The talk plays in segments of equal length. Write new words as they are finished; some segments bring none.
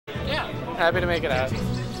Happy to make it out.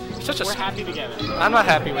 We're happy together. I'm not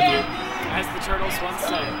happy with you. As the Turtles once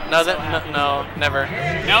said. No, no, never.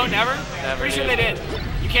 No, never? Never. Pretty sure they did.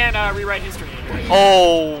 You can't rewrite history.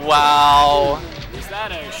 Oh wow. Is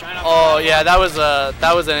that a shine up? Oh yeah, that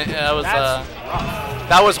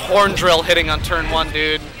was horn drill hitting on turn 1,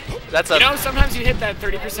 dude. That's a. You know, sometimes you hit that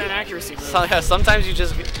 30% accuracy move. Yeah, sometimes you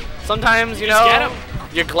just. Sometimes you know. Get 'em.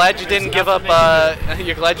 You're glad you didn't give up.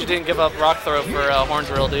 You're glad you didn't give up rock throw for horn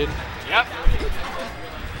drill, dude. Yep.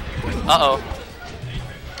 Uh-oh.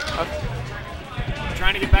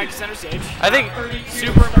 Trying to get back to center stage. I think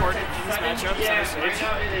super important in this matchup, center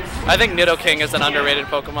stage. I think Nidoking is an underrated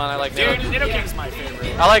Pokemon. I like Dude, Nidoking. Nidoking's my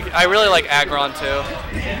favorite. I really like Aggron too.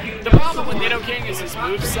 The problem with Nidoking is his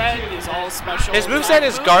moveset is all special. His moveset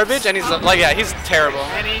is garbage, and he's like, yeah, he's terrible.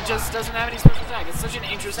 And he just doesn't have any special attack. It's such an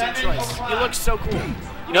interesting choice. He looks so cool.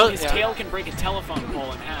 You know, his tail can break a telephone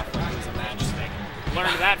pole in half when he's a Magistick.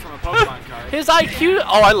 Learned that from a Pokemon card. His IQ.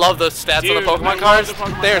 Oh, I love those stats on the Pokemon cards.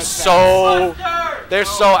 They're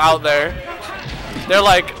so out there. They're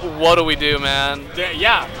like, what do we do, man?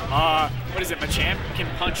 Yeah. What is it? Machamp can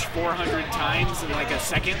punch 400 times in like a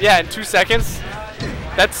second. Yeah, in 2 seconds.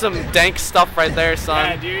 That's some dank stuff right there, son.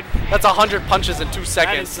 Yeah, dude. That's 100 punches in 2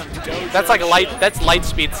 seconds. That is some dojo That's like light. shit. That's light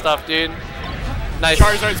speed stuff, dude. Nice.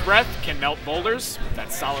 Charizard's breath can melt boulders.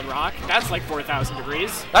 That's solid rock. That's like 4,000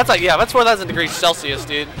 degrees. That's like, yeah, that's 4,000 degrees Celsius,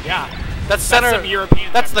 dude. Yeah. That's center. That's some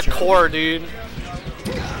European That's the temperature. core, dude.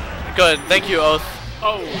 Good. Thank you, Oath.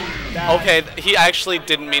 Oh. Okay, he actually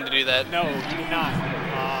didn't mean to do that. No, he did not.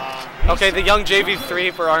 Okay, the young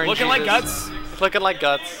JV3 for RNGesus. Looking like guts. Looking like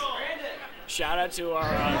guts. Shout out to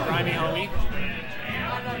our grimy homie.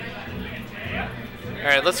 All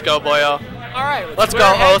right, let's go, boyo. All right, let's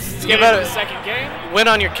go, Oath. Let's You get into better the second game. win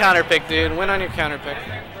on your counter pick, dude. Win on your counter pick.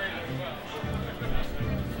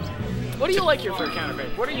 What do you like here for a counter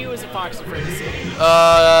pick? What are you as a Fox afraid to see?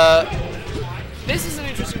 This is an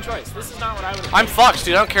interesting choice. This is not what I would have I'm Fox,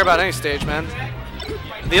 dude. I don't care about any stage, man.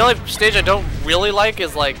 The only stage I don't really like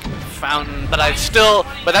is like Fountain, but that's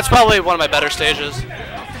probably one of my better stages.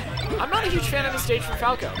 I'm not a huge fan of the stage for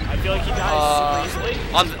Falco. I feel like he dies super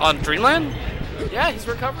easily. On Dreamland? Yeah, his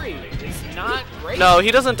recovery is not great. No, he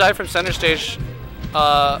doesn't die from center stage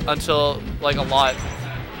until like a lot.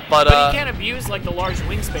 But he can't abuse like the large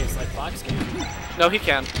wing space like Fox can. No, he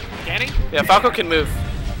can. Can he? Yeah, Falco can move.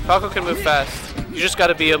 Falco can move fast. You just got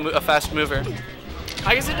to be a fast mover.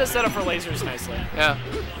 I guess it does set up for lasers nicely. Yeah,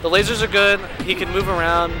 the lasers are good. He can move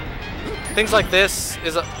around. Things like this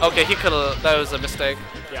is okay. He could have. That was a mistake.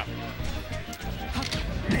 Yeah.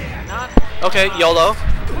 Okay, YOLO.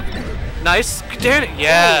 Nice. Darn it.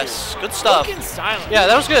 Yes. Good stuff. Looking silent. Yeah,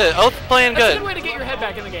 that was good. Oath playing That's good. a good way to get your head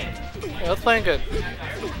back in the game. Yeah, Oath playing good.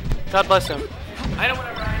 God bless him. I know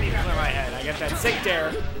whenever I need to clear my head. I get that sick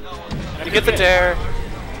dare. You get the dare.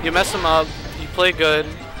 You mess him up. You play good.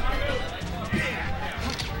 And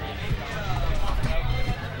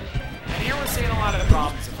here we're seeing a lot of the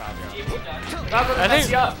problems of Falco. Falco can mess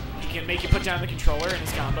you up. He can make you put down the controller in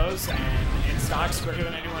his combos and in stocks quicker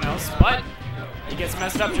than anyone else, but he gets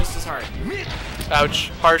messed up just as hard. Ouch.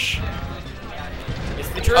 Harsh. It's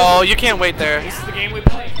the truth. Oh, you can't wait there. This is the game we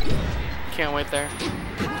play. Can't wait there.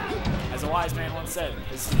 As a wise man once said,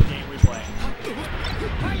 this is the game we play.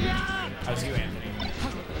 How's you, Anthony?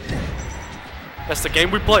 That's the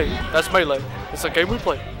game we play. That's Melee. It's the game we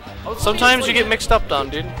play. Sometimes you get mixed up, Dom,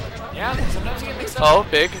 dude. Yeah, sometimes you get mixed up. Oh,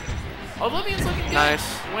 big. Oblivion's looking good Nice.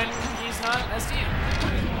 when he's not SDing.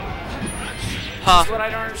 Huh. That's what I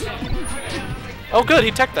don't understand. Oh, good.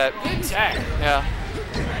 He teched that. Good tech. Yeah.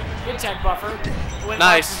 Good tech buffer. When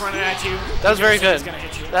Nice. Fox is running at you, That was very good. he's gonna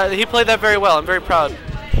hit you. He played that very well. I'm very proud.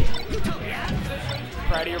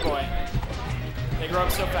 Proud of your boy. They grow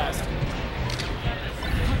up so fast.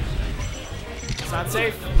 It's not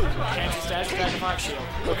safe. Can't just dash back to Fox shield.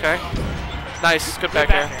 Okay. Nice. Good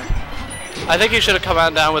back air. I think he should have come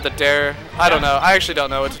on down with a dare. I don't know. I actually don't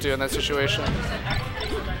know what to do in that situation.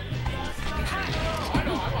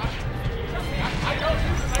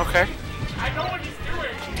 Okay.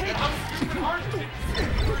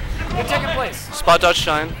 Good tech in place. Spot dodge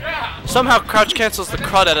shine. Somehow crouch cancels the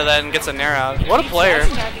crud out of that and gets a nair out. What a player.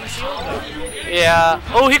 Yeah.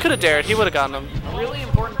 Oh, he could have dared. He would have gotten him. A really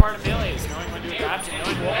important part of melee is knowing when to adapt and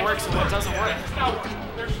knowing what works and what doesn't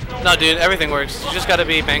work. No, dude, everything works. You just gotta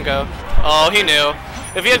be Mango. Oh, he knew.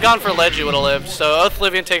 If he had gone for ledge, he would have lived. So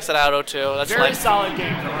Oathlivion takes it out 0-2. That's Very like solid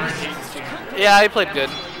game from RNGesus team. Yeah, he played good.